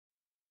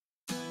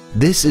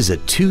This is a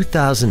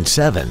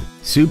 2007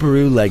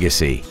 Subaru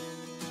Legacy.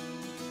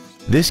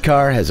 This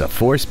car has a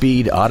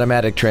 4-speed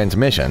automatic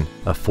transmission,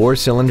 a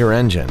 4-cylinder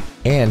engine,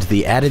 and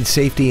the added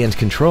safety and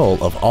control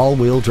of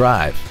all-wheel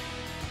drive.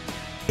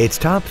 Its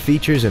top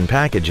features and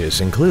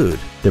packages include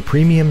the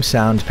Premium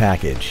Sound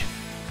Package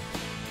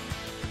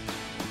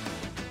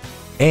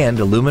and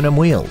aluminum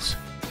wheels.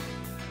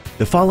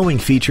 The following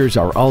features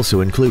are also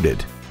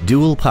included: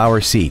 dual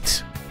power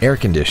seats, air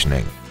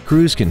conditioning,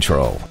 cruise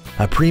control,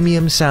 a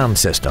premium sound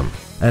system,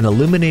 an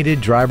illuminated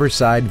driver's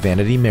side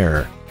vanity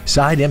mirror,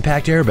 side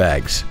impact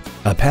airbags,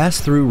 a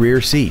pass-through rear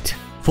seat,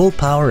 full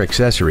power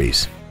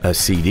accessories, a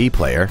CD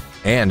player,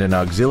 and an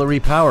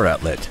auxiliary power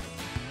outlet.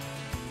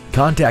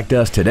 Contact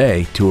us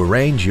today to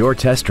arrange your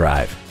test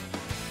drive.